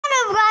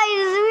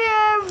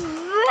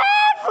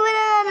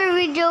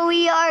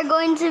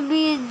going to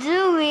be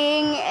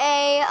doing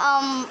a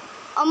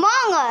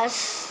Among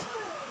Us.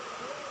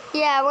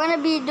 Yeah, we're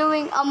gonna be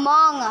doing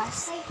Among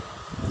Us.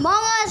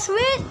 Among Us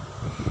with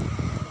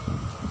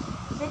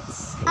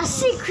a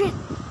secret.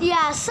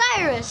 Yeah,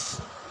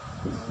 Cyrus.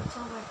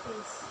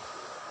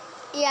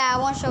 Yeah, I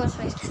won't show his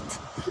face.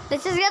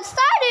 Let's just get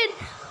started.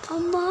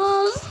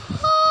 Among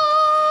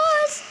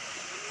Us.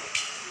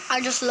 I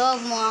just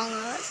love Among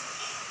Us.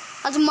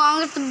 That's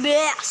Among Us the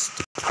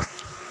best.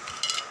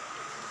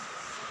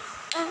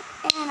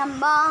 And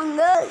Among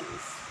Us.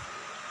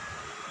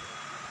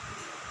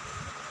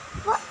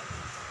 What?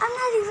 I'm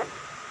not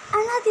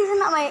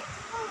even at my.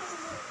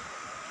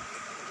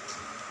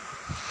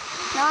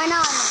 No, I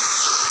know.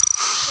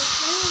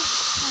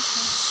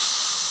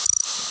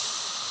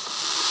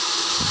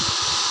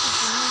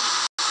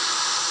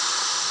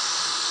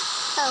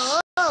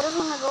 Oh, I just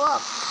want to go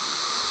up.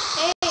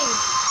 A.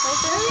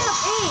 Hurry up,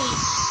 A.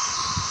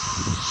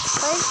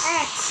 Where's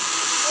X?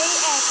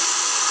 AX.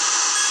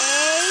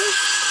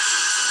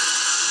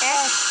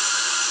 AX.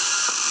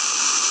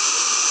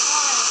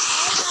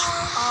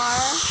 R.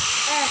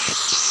 X.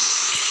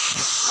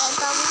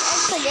 That was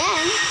X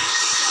again.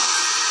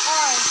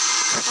 R.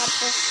 That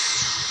was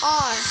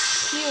R.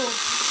 Q.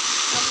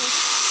 That was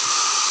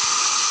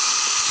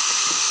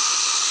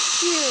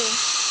Q.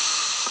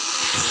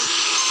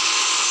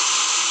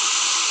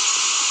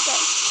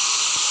 Okay.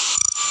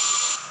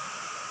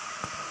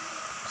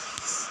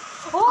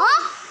 Oh!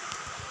 Huh?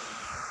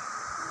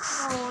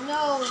 Oh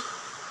no.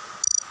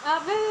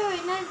 Wait,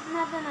 no.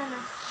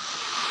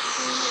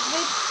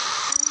 Wait,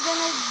 I'm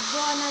gonna do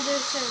another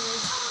server.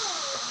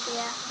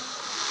 Yeah.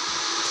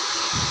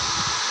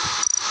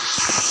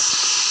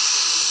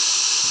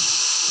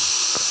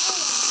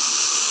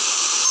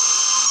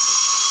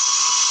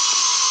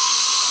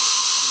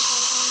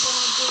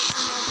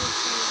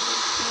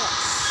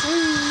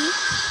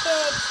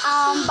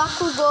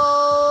 Bakugo.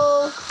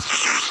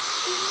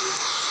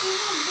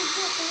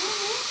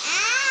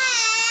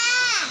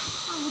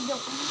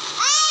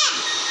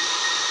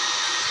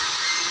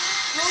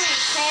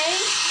 Okay.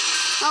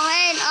 Oh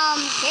wait,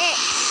 okay.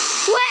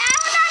 Wait,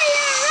 I'm not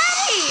even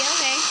ready.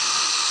 Okay.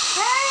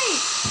 Hey,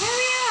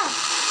 hurry up.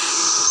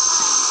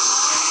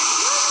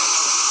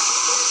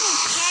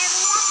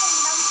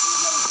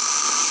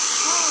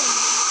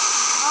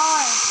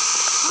 R.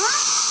 Huh?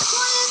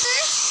 What is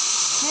this?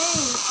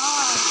 Hey,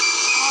 R.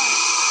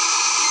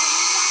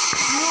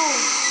 No.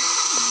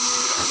 What's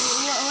this?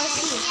 No, what's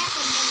this?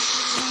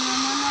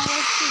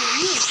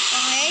 U.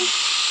 Okay.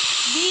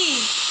 B.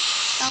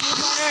 Double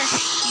letter.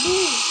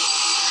 B.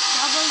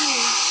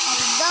 W.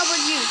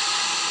 W.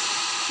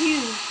 Q.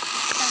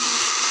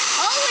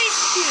 Always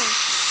Q.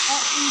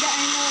 Oh, I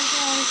know it's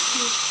always Q.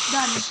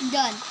 Done.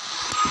 Done.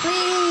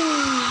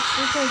 Please.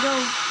 Okay, go.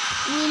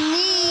 We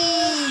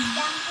need.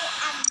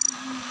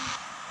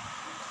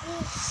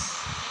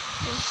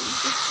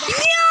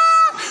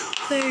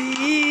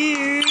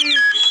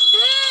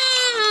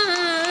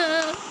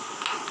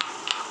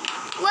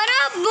 What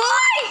up,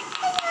 boy?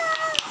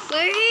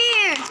 We're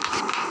here.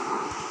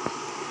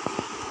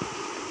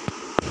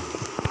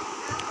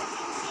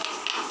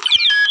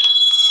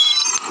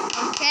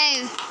 Okay.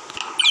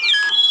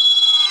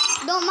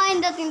 Don't mind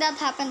the thing that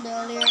happened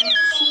earlier.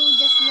 She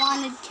just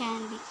wanted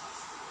candy.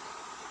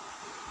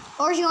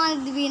 Or she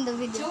wanted to be in the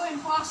video. Two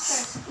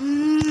imposters.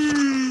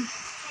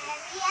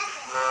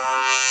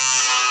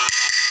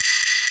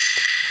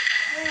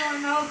 Oh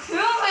no,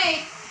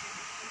 crewmate!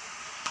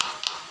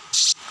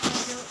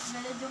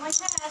 Better do my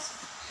task.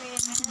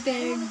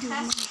 Better do my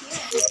task.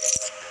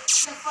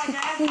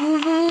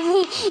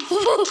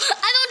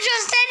 I don't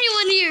trust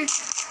anyone here.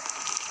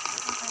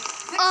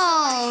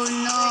 Oh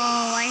no,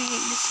 I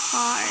hate this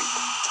part.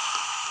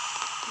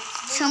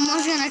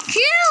 Someone's gonna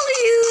kill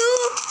you.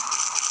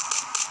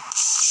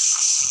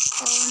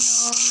 Oh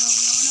no,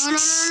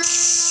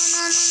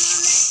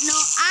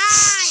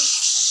 I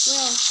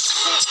will.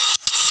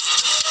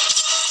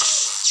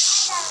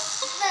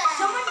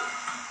 Someone,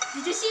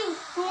 did you see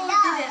who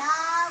did it?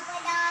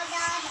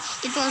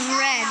 It was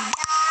red.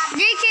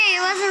 JK,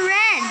 it wasn't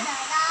red.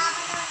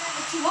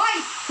 It's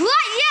white.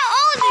 What? Yeah,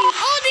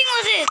 Odin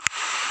was it.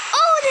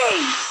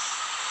 Odin!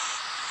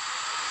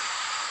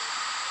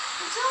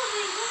 It's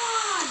Odin, come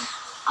on.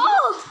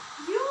 Oh!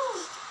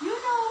 You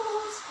know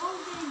who's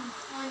Odin.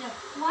 Oh no,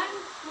 one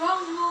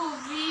wrong move,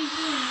 we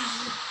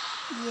lose.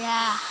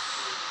 Yeah.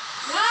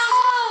 No,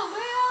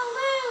 we'll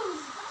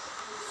lose.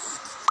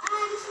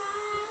 I'm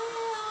sorry.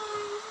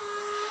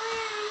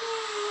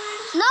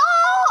 No!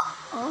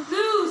 Oh.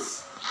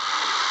 Lose.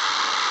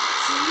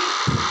 See?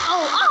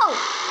 Oh!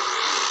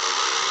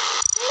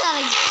 You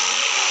gotta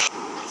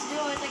Let's do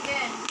it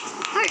again.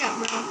 hurry up,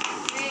 bro.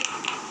 Wait.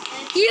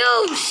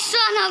 You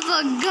son of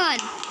a gun!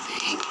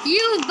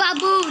 You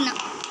baboon!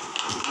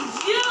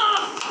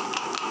 Yeah!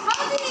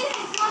 How did it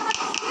not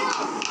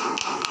kill?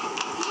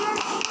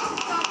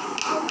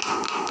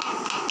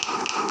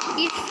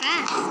 He's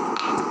fast.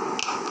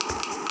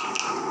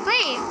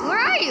 Wait, where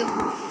are you?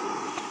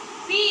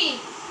 B.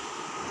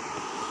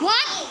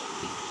 What?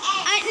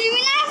 You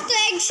mean I have to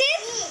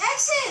exit?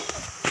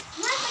 Exit!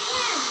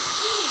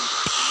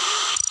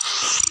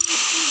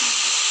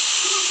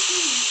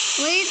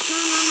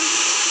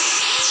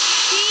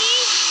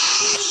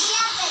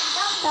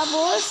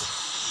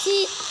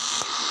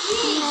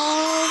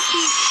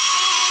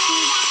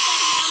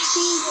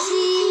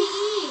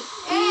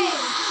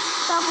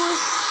 Tapos,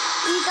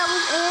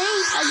 tapos A,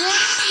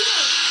 again.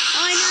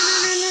 Oh,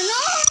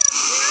 no.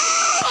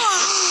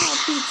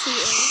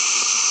 PTA.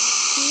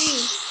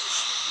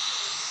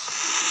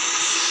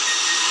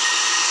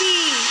 T,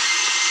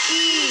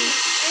 E,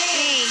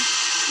 A.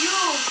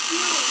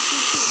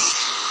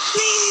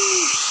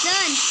 Please,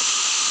 done.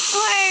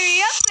 Hurry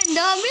up and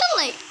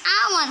double it. I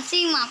want to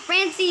see my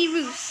friend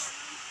Cyrus.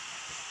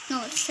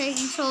 No, it's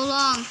taking so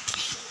long.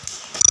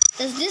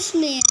 Does this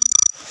mean?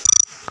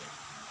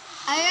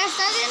 Are you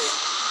starting?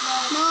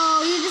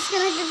 No, you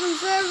disconnected from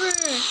server.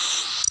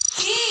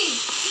 Okay,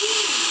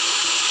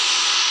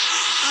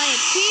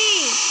 P,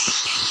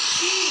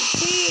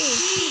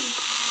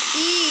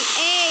 E,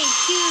 A,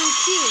 Q.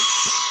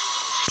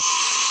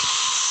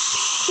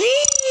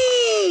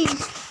 Please!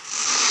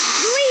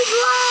 Delete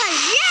one!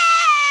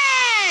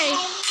 Yay!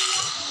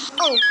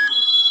 Oh.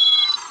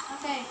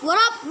 Okay. What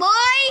up,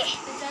 boy?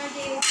 It's our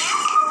day.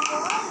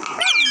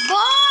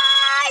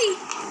 Boy!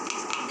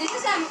 This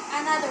is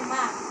another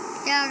map.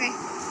 Yeah, okay.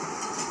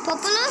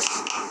 Populous?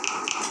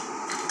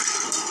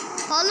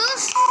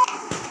 Polus?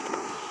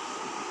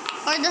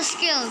 Or the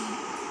skilled?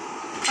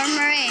 Or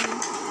marine?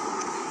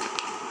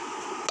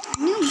 A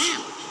new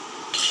map.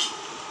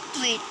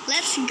 Wait,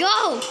 let's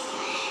go!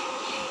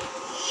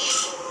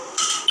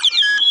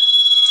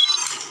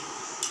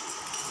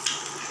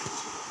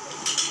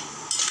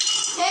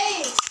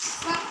 Hey,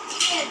 stop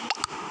kid.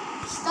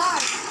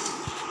 Start.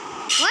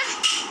 What?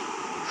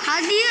 How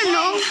do you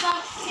know? Hey,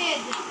 stop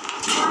kid. 1,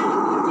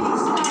 2, 3,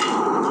 start.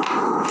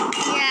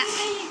 Yeah.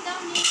 Hey,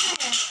 down here.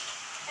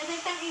 I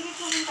think I'm even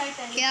coming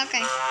title. Yeah,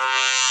 okay.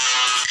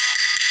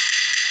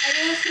 Are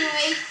you a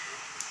crewmate?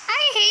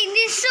 I hate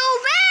this so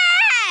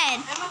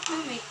bad! I'm a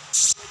crewmate.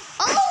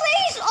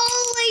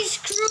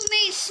 Always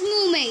crewmates,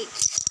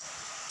 smoothmates.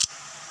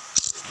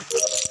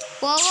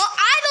 Well,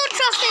 I don't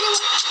trust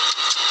anyone.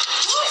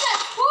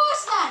 Who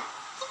was that?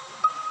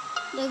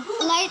 The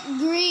light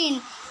green.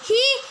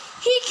 He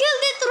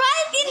killed it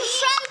right in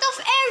front of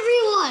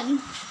everyone.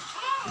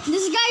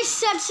 This guy's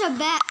such a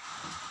bad.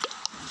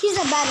 He's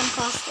a bad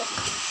imposter.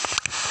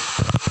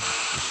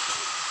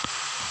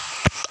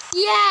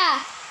 Yeah.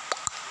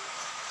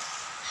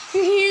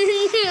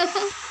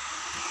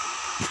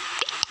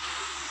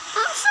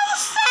 I'm so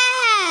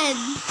sad.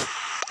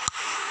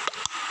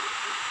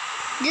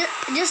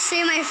 Just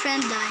say my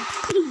friend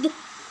died.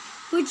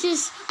 which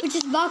is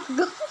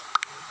Bakugo.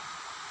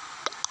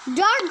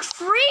 Dark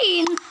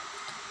Freen.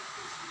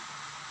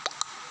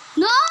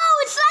 No,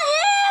 it's not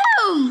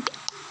him.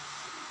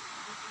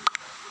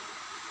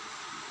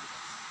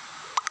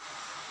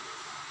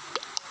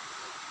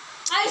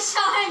 I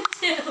saw him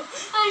too.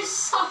 I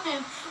saw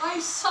him.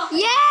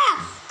 Yeah,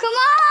 come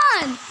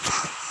on.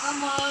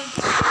 Come on.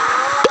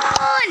 Come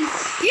on.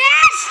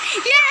 Yes,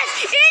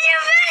 in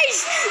your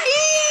face.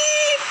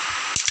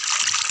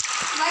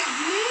 Like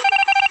green?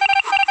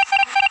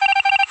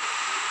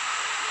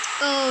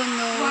 Oh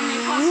no.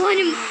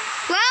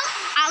 Well,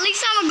 at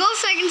least I'm a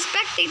ghost so I can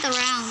spectate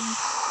around.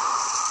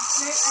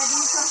 I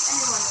don't trust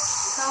anyone.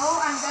 So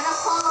I'm gonna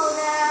follow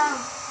them.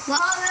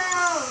 What?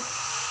 Follow.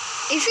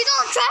 If you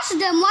don't trust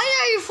them, why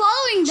are you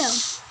following them?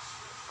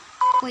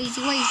 Where is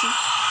he?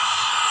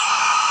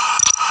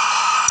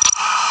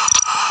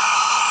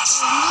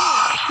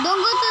 Don't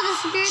go to the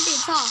security,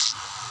 it's off.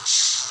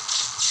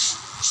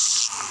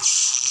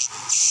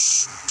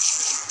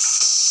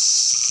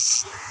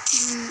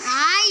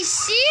 I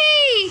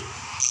see!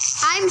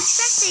 I'm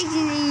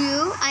spectating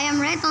you. I am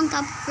right on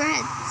top of your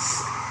head.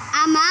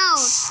 I'm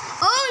out.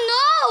 Oh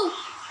no!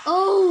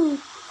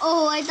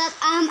 Oh, I thought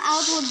I'm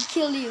out would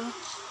kill you.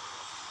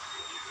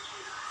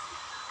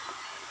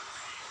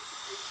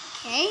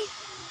 Okay.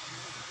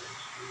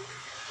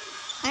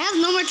 I have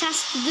no more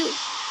tasks to do.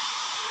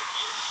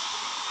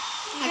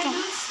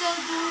 Still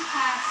do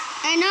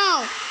tasks. I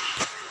know.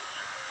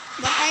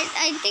 But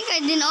I think I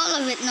did all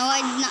of it. No,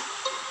 I did not.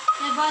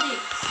 My body.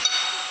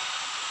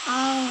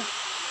 Oh.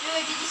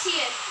 Wait, did you see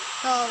it?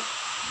 Oh.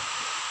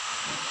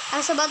 I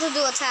was about to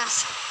do a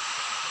task.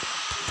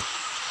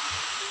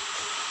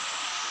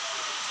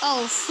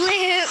 Oh,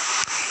 flip.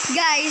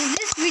 Guys,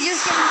 this video's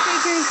getting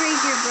crazier and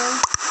crazier,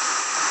 bro.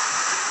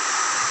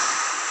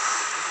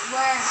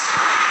 Where?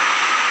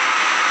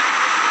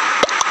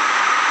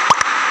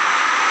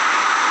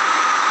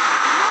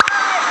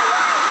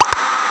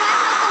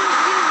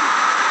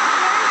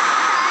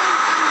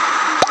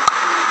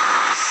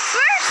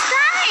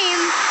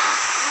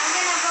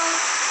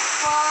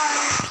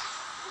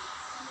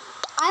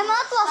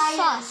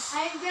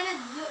 I'm gonna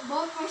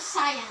vote for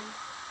Cyan.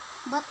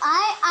 But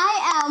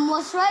I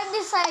was right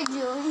beside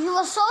you. He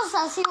was so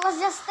sus. He was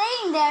just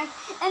staying there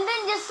and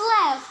then just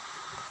left.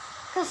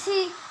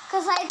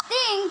 Cause I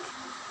think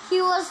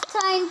he was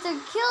trying to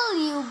kill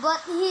you,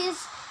 but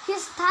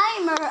his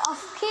timer of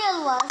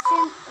kill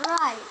wasn't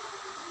right.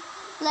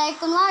 Like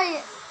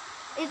kunwari,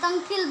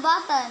 itang kill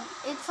button,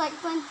 it's like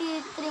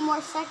 23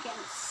 more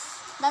seconds.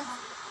 That's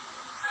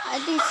I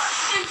think.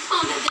 I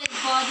found a dead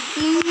body.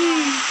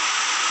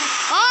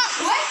 Oh,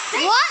 what?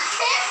 What?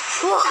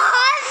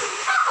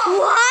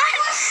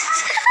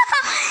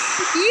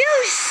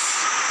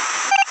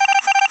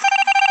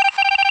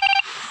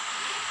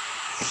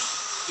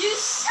 You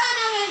son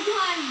of a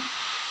gun!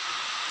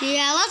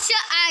 Yeah, let's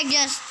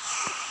just.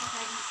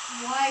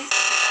 Why?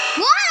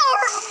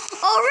 What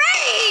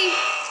already?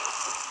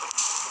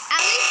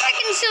 At least I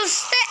can still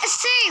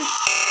save.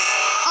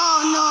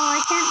 Oh no,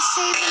 I can't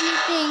save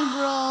anything,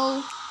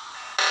 bro.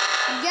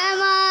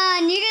 Come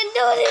on, you can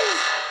do this.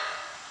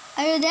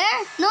 Are you there?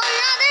 No,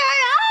 you're not there.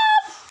 Hurry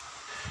up!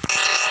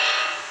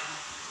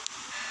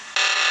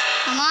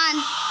 Come on.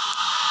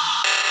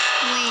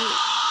 Wait.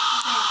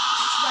 Okay,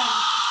 it's done.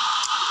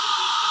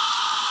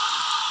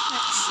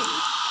 Let's see.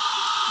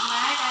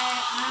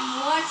 I'm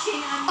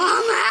watching.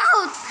 I'm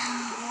out.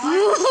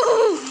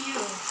 Watching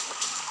you.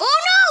 Oh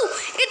no!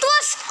 It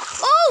was.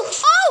 Oh!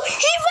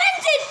 He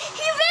vented.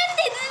 It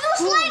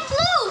was light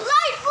blue.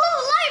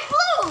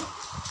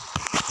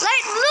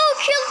 Light blue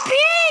killed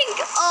pink.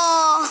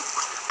 Oh,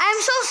 I'm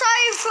so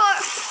sorry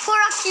for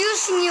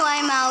accusing you.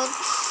 I'm out.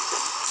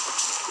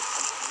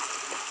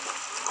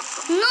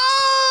 No!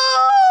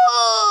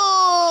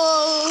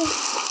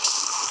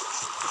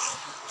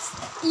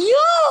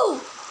 You!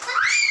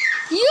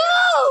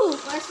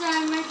 Where's the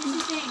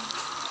emergency thing?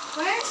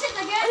 Where is it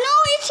again? No,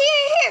 it's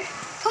here.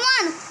 Come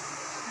on.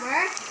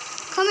 Where?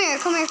 Come here.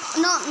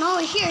 No,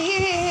 here.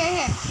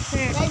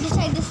 Right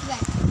beside this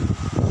vent.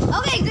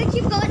 Okay, good,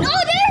 keep going.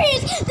 Oh, there he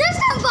is. There's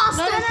the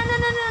imposter.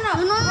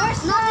 No.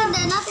 Where's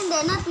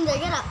nothing there.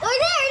 Get up. Oh,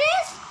 there it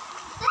is.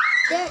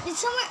 There, it's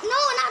somewhere. No,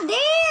 not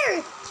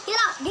there. Get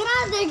out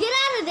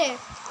of there.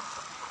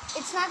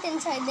 It's not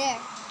inside there.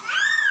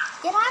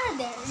 Get out of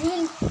there.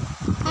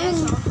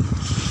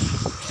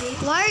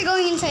 Why are you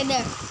going inside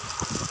there?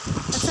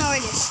 That's not where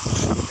it is.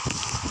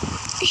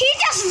 He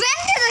just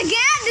vented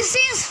again at the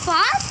same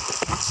spot?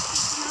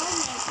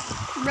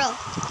 Bro,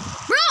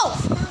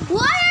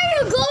 why are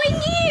you going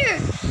here?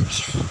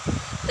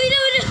 Wait.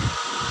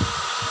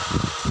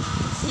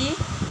 See?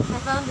 I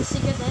found the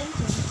secret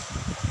entrance.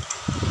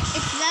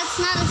 That's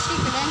not a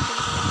secret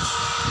entrance.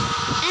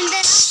 And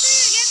then after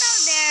you get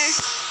out there,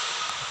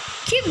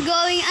 keep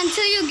going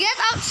until you get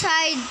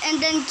outside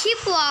and then keep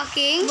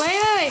walking.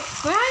 Wait.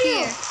 Where are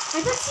you? Here. I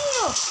don't see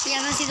you.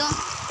 Yeah, because you don't.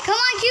 Come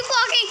on, keep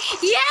walking.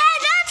 Yeah,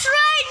 that's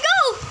right.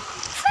 Go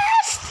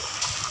fast.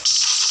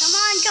 Come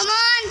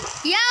on.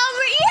 Yeah,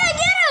 get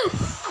him.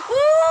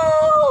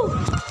 Woo!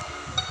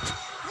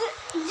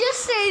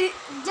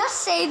 Just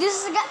say this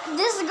is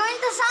going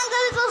to sound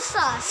a little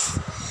sus.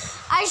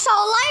 I saw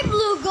light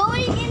blue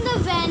going in the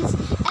vents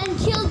and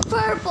killed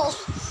purple.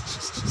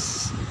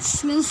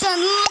 It's gonna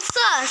sound a little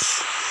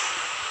sus.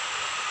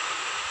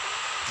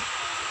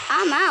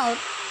 I'm out.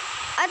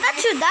 I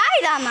thought you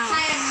died. I'm out.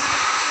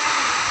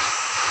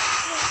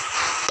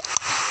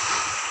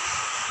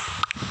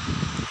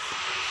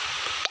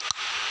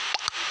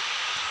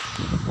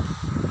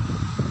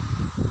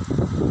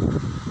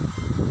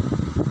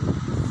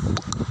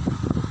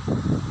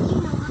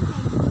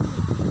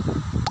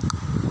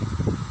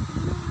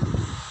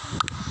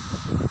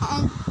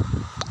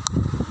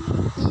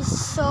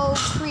 So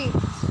creep.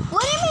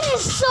 What do you mean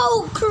it's so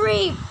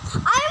creep?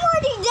 I'm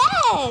already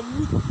dead.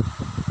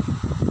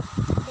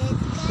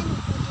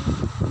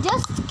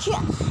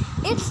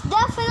 It's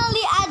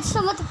definitely adds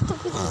some of the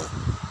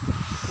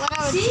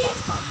whatever. See?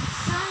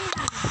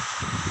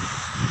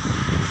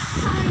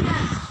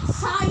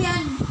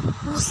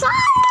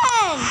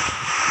 Cyan.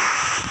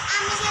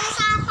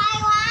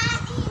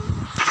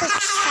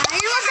 Cyan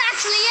was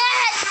actually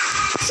it.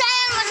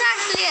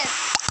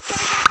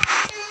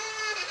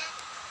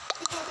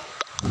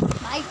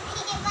 Bye.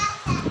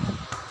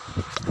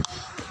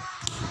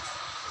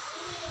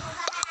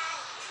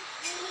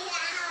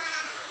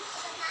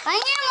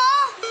 Tanya mo.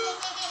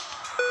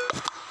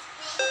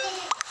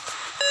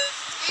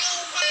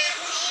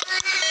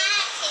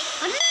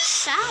 What is the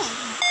sound?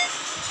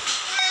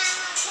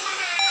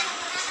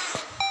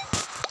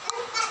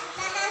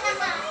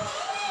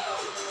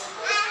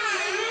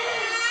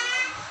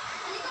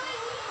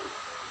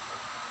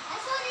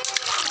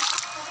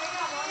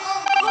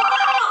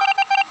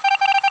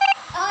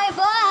 Okay,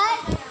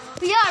 but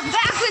we are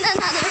back with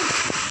another.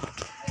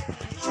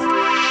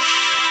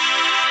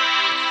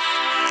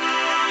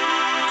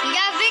 We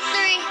got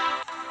victory.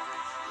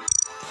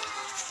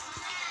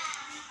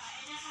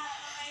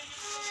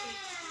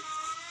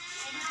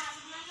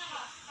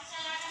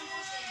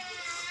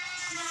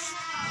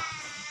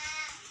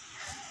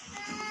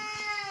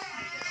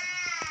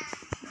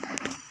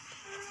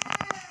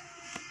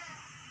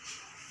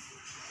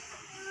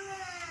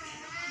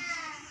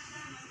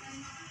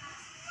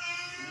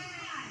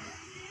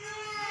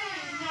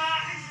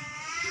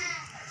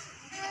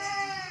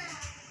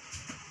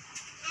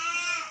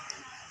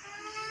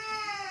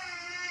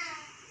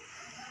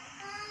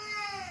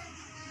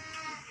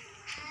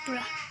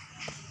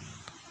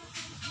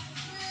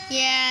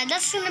 Yeah,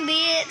 that's gonna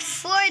be it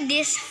for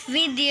this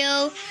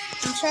video.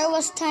 I'm sure it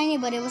was tiny,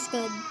 but it was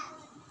good.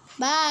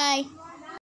 Bye.